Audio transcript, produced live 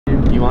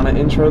You want to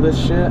intro this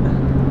shit?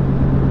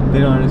 They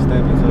don't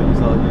understand me, so you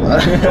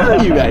saw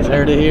it. You guys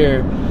heard it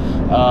here.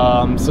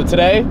 So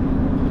today,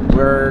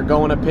 we're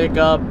going to pick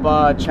up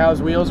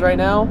Chow's wheels right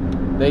now.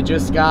 They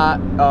just got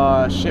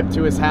shipped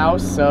to his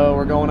house, so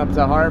we're going up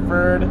to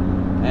Hartford,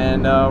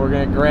 and we're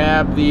going to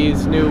grab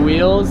these new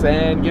wheels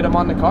and get them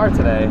on the car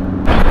today.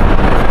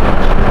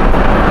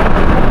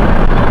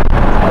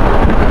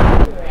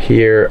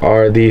 Here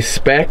are the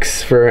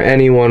specs for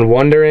anyone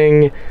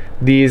wondering.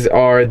 These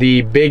are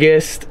the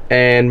biggest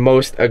and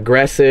most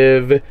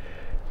aggressive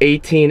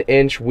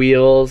 18-inch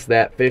wheels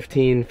that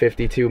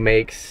 1552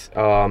 makes,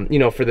 you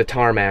know, for the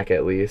tarmac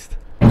at least.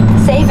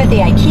 Save at the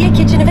IKEA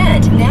kitchen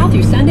event now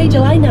through Sunday,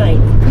 July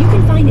 9th. You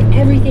can find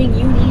everything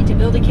you need to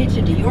build a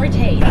kitchen to your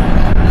taste.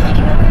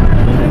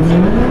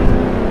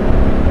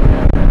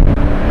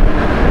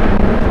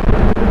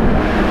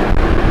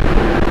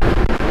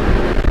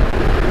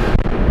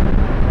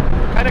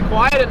 Kind of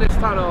quiet in this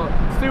tunnel.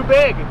 It's too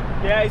big.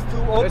 Yeah, it's too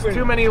open. There's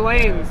too many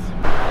lanes.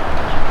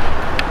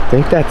 I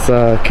think that's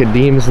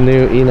Kadim's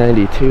new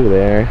E92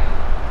 there.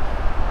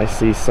 I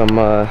see some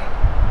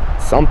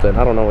something.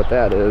 I don't know what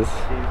that is.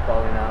 He's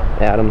probably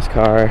not. Adam's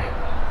car.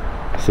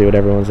 See what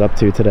everyone's up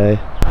to today.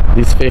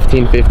 These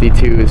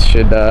 1552s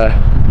should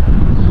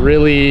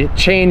really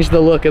change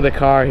the look of the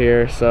car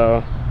here.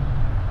 So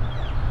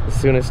as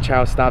soon as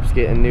Chow stops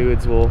getting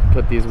nudes, we'll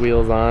put these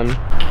wheels on.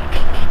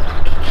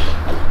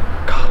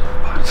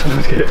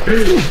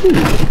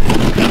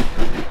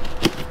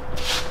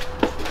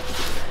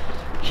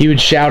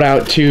 Huge shout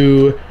out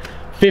to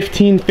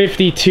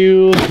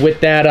 1552 with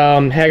that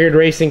Haggard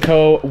Racing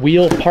Co.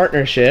 wheel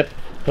partnership,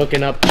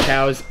 hooking up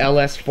Chow's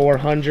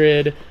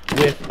LS400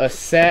 with a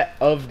set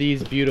of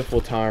these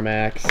beautiful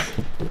tarmacs.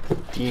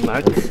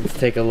 Let's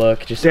take a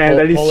look. Just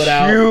pull it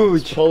out.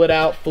 Huge. Pull it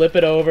out, flip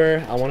it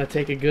over. I want to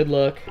take a good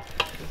look.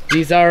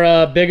 These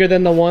are bigger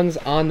than the ones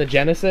on the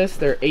Genesis.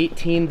 They're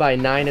 18 by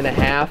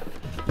 9.5.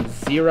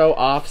 Zero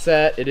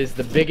offset. It is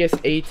the biggest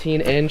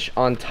 18-inch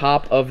on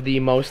top of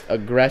the most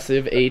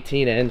aggressive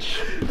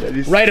 18-inch.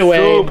 Right away,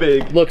 so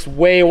big. Looks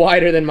way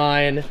wider than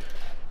mine.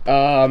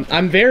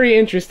 I'm very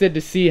interested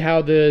to see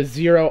how the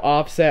zero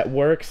offset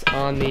works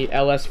on the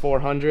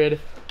LS400.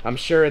 I'm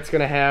sure it's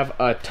gonna have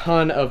a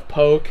ton of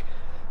poke.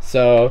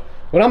 So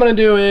what I'm gonna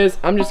do is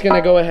I'm just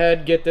gonna go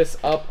ahead, get this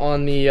up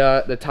on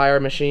the tire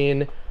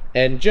machine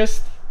and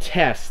just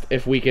test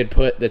if we could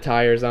put the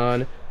tires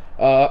on.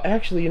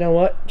 Actually, you know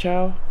what,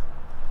 Chow?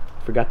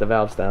 Forgot the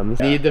valve stems.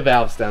 Yeah. Need the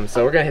valve stems,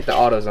 so we're gonna hit the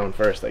auto zone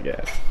first, I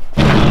guess.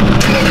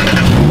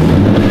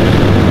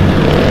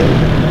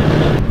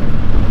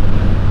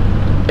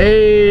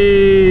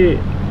 Hey,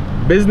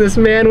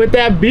 businessman with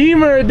that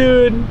Beamer,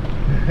 dude.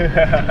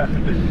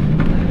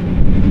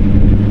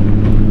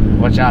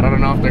 Watch out! I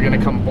don't know if they're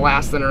gonna come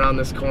blasting around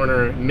this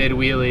corner mid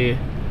wheelie.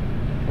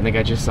 I think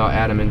I just saw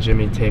Adam and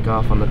Jimmy take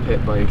off on the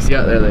pit bikes.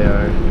 Yeah, there they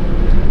are.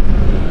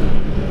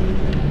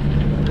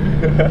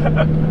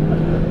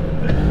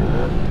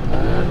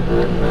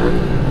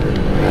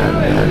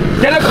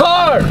 Get a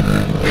car!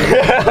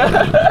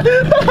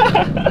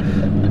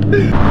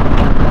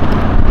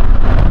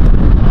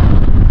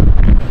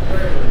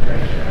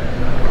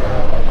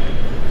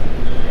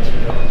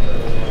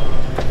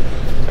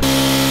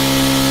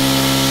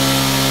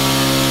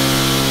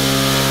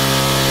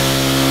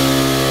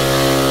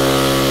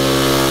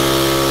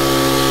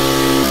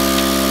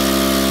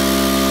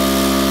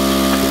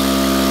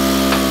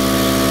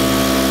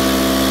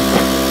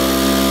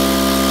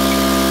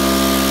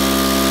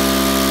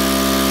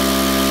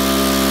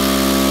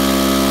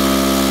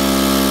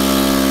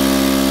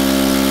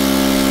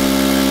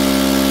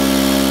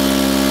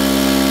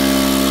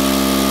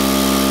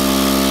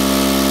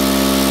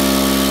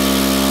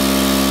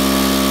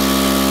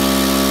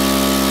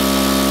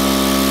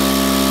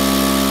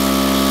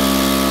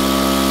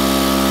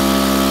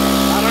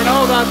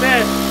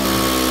 This.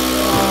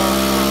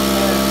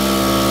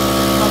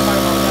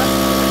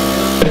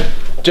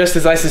 Just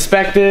as I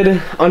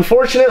suspected,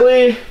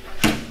 unfortunately,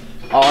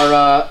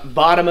 our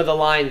bottom of the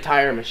line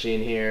tire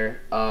machine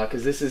here,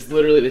 because this is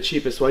literally the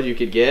cheapest one you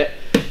could get,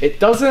 it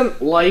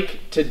doesn't like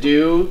to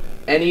do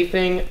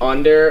anything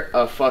under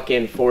a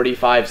fucking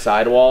 45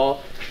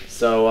 sidewall.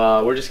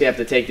 So we're just gonna have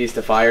to take these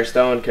to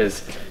Firestone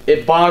because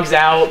it bogs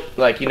out.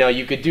 Like, you know,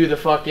 you could do the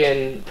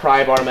fucking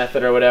pry bar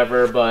method or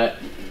whatever, but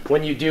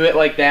when you do it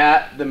like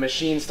that, the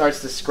machine starts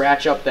to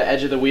scratch up the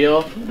edge of the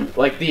wheel.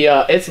 Like the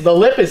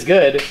lip is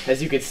good,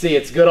 as you can see,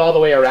 it's good all the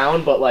way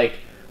around, but like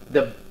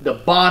the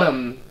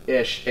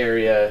bottom-ish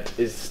area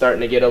is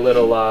starting to get a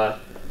little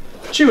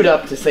chewed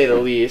up, to say the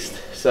least.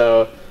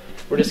 So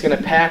we're just gonna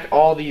pack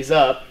all these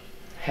up,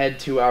 head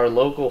to our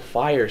local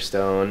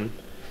Firestone,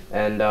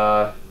 and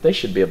they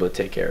should be able to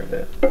take care of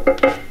it.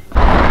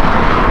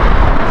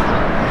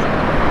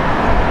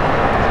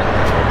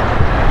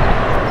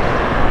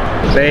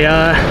 They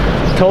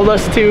told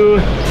us to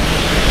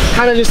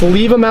kind of just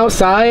leave them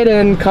outside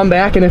and come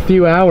back in a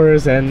few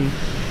hours, and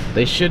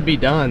they should be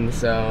done.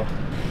 So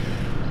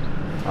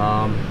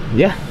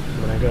yeah,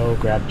 I'm gonna go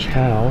grab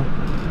Chow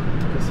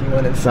because he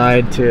went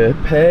inside to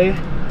pay.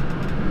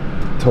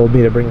 told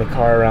me to bring the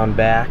car around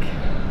back.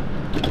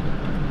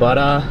 But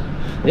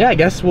yeah, I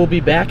guess we'll be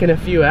back in a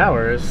few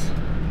hours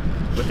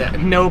with that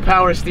no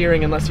power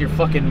steering unless you're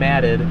fucking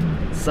matted.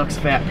 Sucks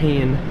fat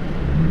peen.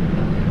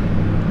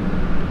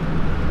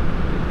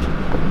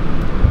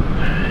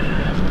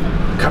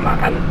 Come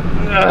on.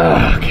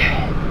 Okay.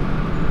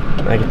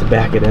 I get to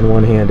back it in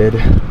one-handed.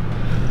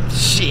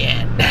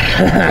 Shit.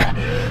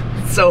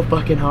 It's so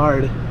fucking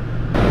hard.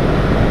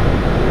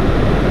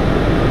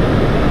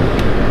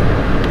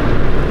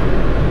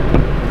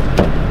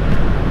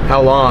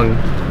 How long?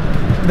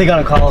 They're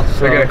gonna call. So.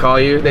 They're gonna call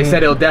you? They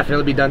said it'll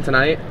definitely be done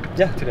tonight?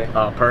 Yeah, today.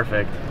 Oh,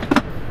 perfect.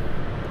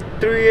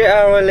 3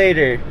 hours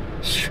later.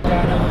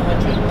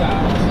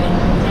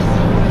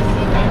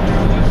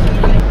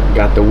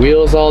 Got the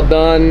wheels all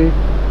done.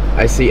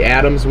 I see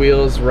Adam's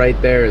wheels right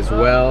there as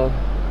well.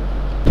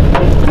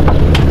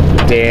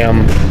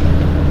 Damn.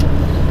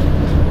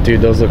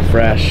 Dude, those look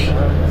fresh. Look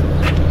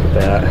at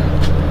that.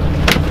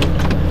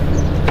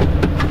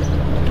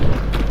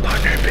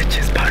 Partner,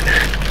 bitches, partner.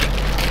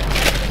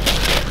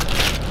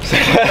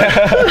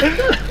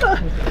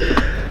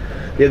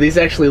 Yeah, these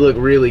actually look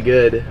really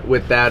good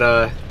with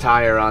that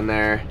tire on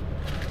there.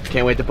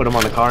 Can't wait to put them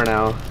on the car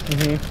now.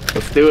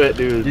 Let's do it,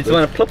 dude. You just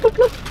wanna plop, plop,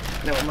 plop?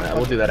 No,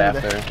 we'll do that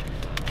after.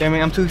 Damn it,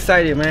 I'm too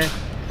excited, man.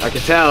 I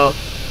can tell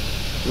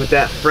with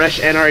that fresh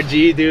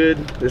NRG, dude.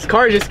 This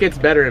car just gets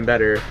better and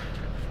better.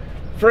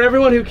 For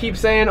everyone who keeps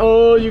saying,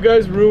 oh, you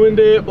guys ruined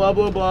it, blah,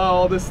 blah, blah,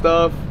 all this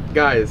stuff.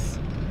 Guys,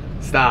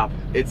 stop.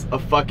 It's a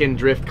fucking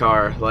drift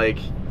car. Like,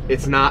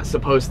 it's not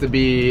supposed to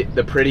be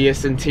the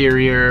prettiest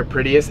interior,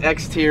 prettiest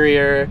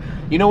exterior.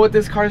 You know what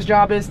this car's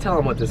job is? Tell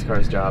them what this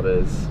car's job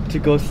is. To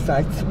go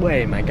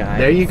sideway, my guy.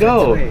 There you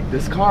go. Sideway.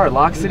 This car,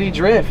 Lock City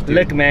Drift. Dude.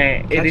 Look,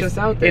 man, Catch us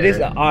out there. It is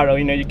an auto.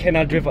 You know, you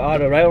cannot drift an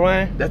auto, right,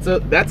 Ryan?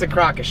 That's a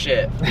crock of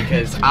shit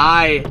because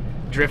I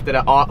drifted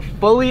a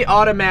fully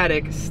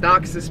automatic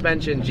stock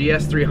suspension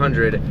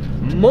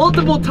GS300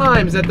 multiple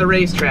times at the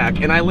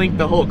racetrack, and I linked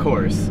the whole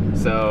course.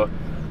 So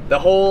the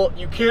whole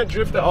you can't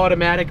drift the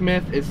automatic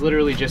myth is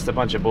literally just a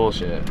bunch of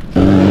bullshit.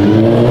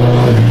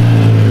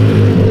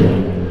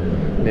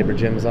 Neighbor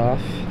Jim's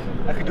off.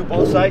 I could do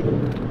both sides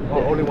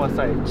or only one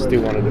side? Just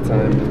do one at a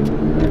time.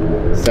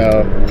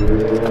 So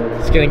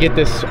just gonna get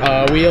this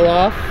wheel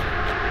off,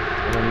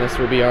 and then this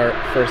will be our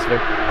first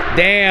victory.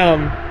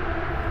 Damn,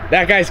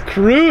 that guy's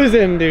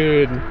cruising,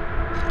 dude.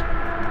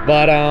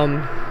 But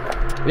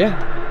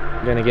yeah,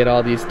 I'm gonna get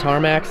all these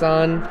tarmacs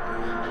on.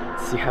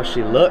 See how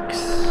she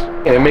looks.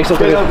 And it makes it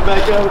look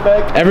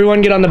like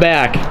everyone get on the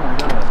back.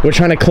 We're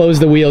trying to close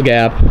the wheel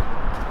gap.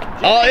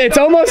 Oh, it's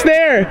almost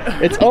there.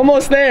 It's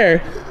almost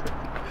there.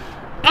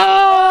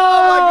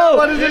 Oh!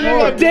 What is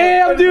it?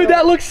 Damn, dude,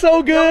 that looks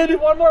so good.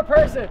 One more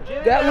person.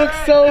 That looks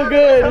so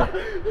good.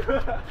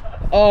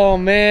 Oh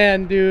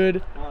man,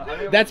 dude.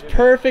 That's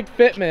perfect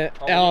fitment.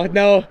 Oh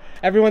no,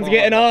 everyone's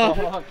getting off.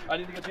 I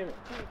need to get payment.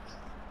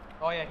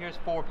 Oh yeah, here's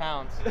 4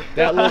 pounds.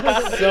 That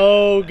looks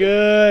so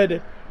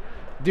good.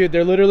 Dude,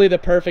 they're literally the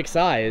perfect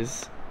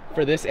size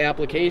for this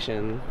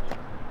application.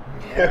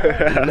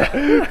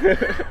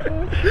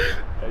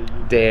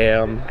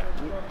 Damn.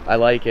 I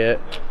like it.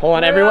 Hold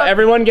on,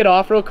 everyone get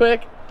off real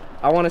quick.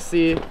 I want to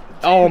see.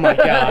 Oh my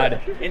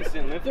god.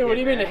 Instant lift. Dude, what do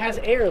you mean it has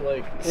air?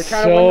 Like, we're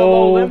trying to win the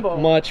low limbo.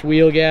 So much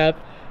wheel gap.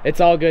 It's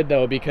all good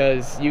though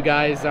because you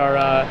guys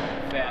are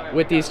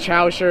with these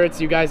Chow'S shirts.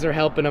 You guys are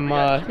helping them,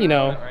 you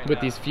know, with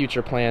these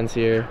future plans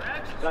here.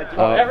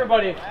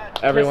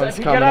 Everyone's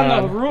coming get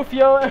on the roof,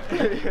 yo.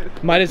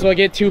 Might as well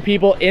get 2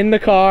 people in the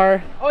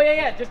car. Oh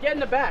yeah, just get in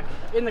the back,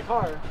 in the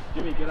car.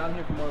 Jimmy, get on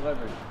here for more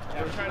leverage.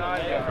 Yeah, we're trying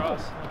to get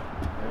across.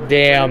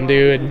 Damn,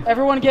 dude.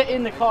 Everyone get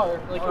in the car.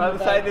 Like, On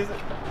the side is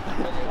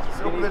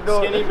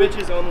skinny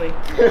bitches only.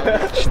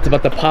 She's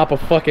about to pop a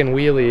fucking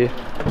wheelie.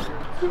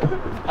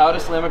 How to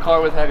slam a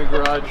car with Hacker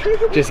Garage.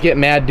 Just get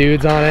mad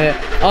dudes on it.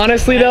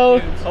 Honestly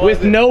though,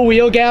 with no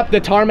wheel gap,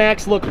 the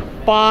tarmacs look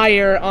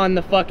fire on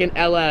the fucking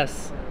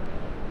LS.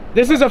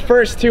 This is a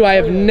first too. I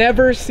have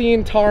never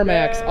seen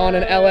tarmacs on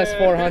an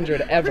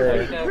LS400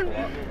 ever.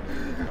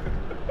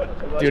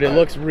 Dude, it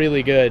looks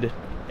really good.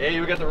 Hey,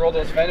 we got to roll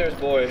those fenders,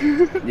 boy.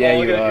 Yeah,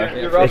 you are.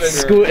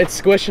 It's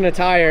squishing a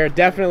tire.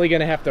 Definitely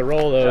gonna have to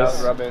roll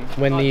those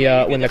when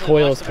the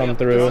coils come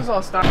through.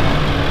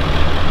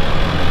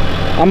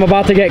 I'm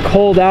about to get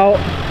cold out.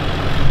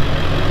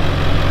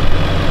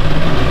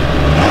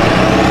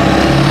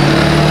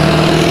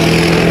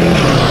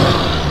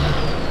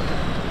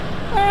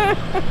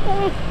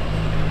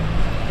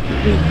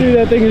 Dude,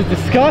 that thing is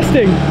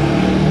disgusting.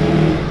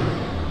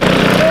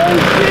 Oh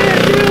shit,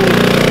 dude!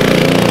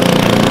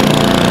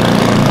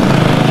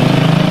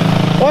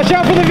 Watch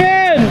out for the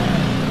van!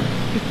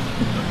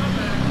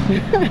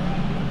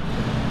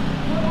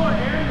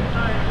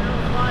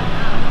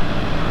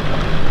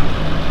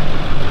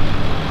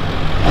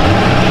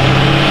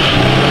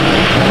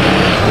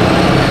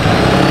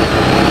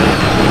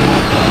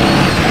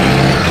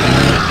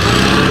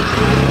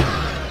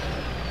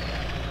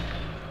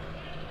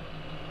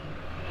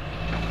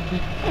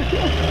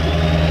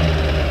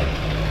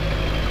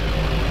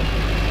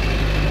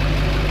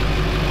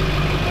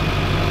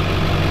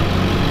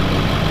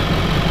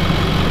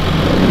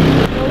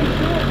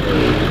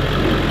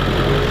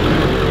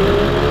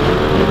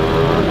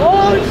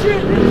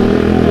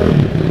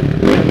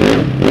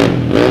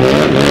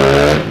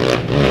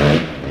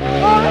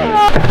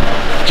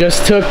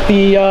 Just took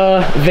the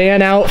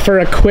van out for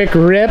a quick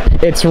rip.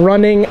 It's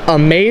running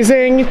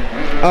amazing.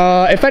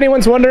 If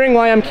anyone's wondering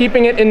why I'm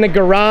keeping it in the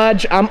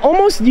garage, I'm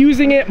almost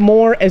using it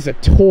more as a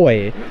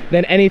toy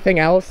than anything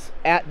else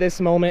at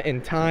this moment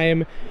in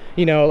time.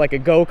 You know, like a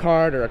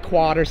go-kart or a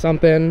quad or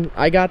something.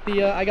 I got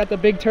the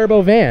big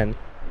turbo van.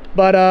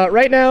 But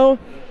right now,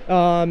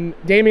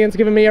 Damien's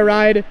giving me a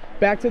ride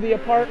back to the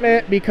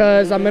apartment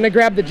because I'm gonna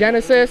grab the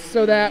Genesis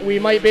so that we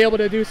might be able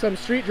to do some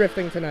street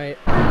drifting tonight.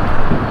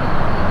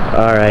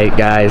 All right,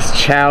 guys,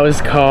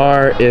 Chow's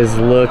car is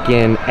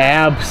looking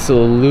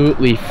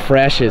absolutely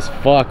fresh as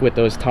fuck with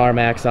those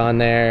tarmacs on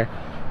there.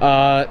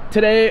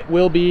 Today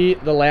will be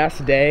the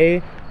last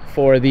day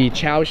for the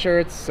Chow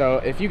shirts, so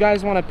if you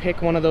guys want to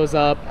pick one of those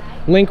up,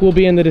 link will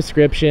be in the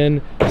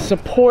description.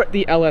 Support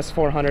the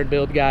LS400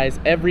 build, guys.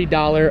 Every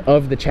dollar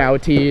of the Chow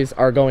tees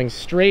are going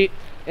straight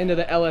into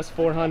the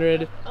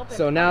LS400.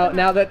 So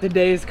now that the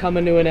day's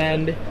coming to an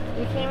end,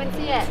 You can't even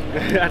see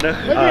it. I know.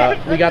 Look at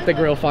it. we got the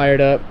grill fired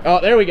up.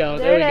 Oh, there we go.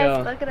 There we There it go.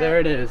 is. Look at There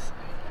it. it is.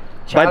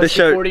 Buy the Chow's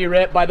shirt. 240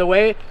 rip. By the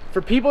way,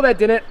 for people that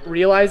didn't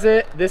realize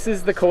it, this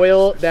is the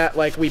coil that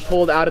like we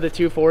pulled out of the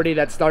 240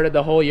 that started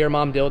the whole Your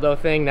Mom Dildo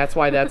thing. That's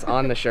why that's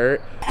on the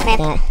shirt.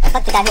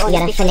 Fuck the guy who You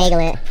gotta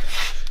finagle it.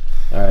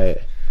 All right,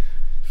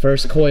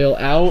 first coil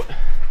out.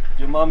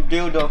 Your mom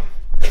dildo.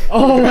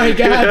 Oh my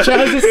God,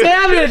 Chow's a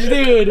savage,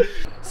 dude.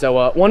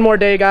 So one more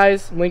day,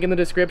 guys. Link in the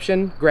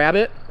description. Grab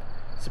it.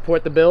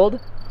 Support the build.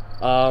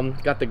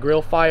 Got the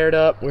grill fired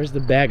up. Where's the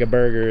bag of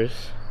burgers?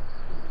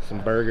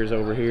 Some burgers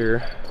over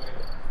here.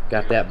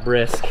 Got that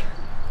brisk.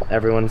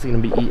 Everyone's gonna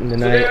be eating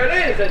tonight. There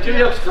it is at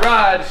Jimmy Oaks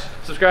Garage.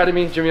 Subscribe to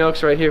me, Jimmy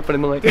Oaks, right here. Put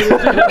in the link. You should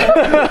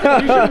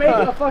make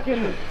a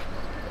fucking.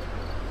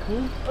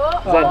 Is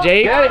that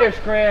Jake? Get out of here,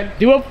 Scran.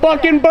 Do a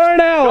fucking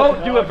burnout.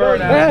 Don't do a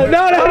burnout.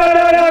 No, no, no,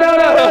 no, no, no,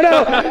 no,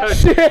 no, no.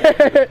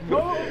 Shit.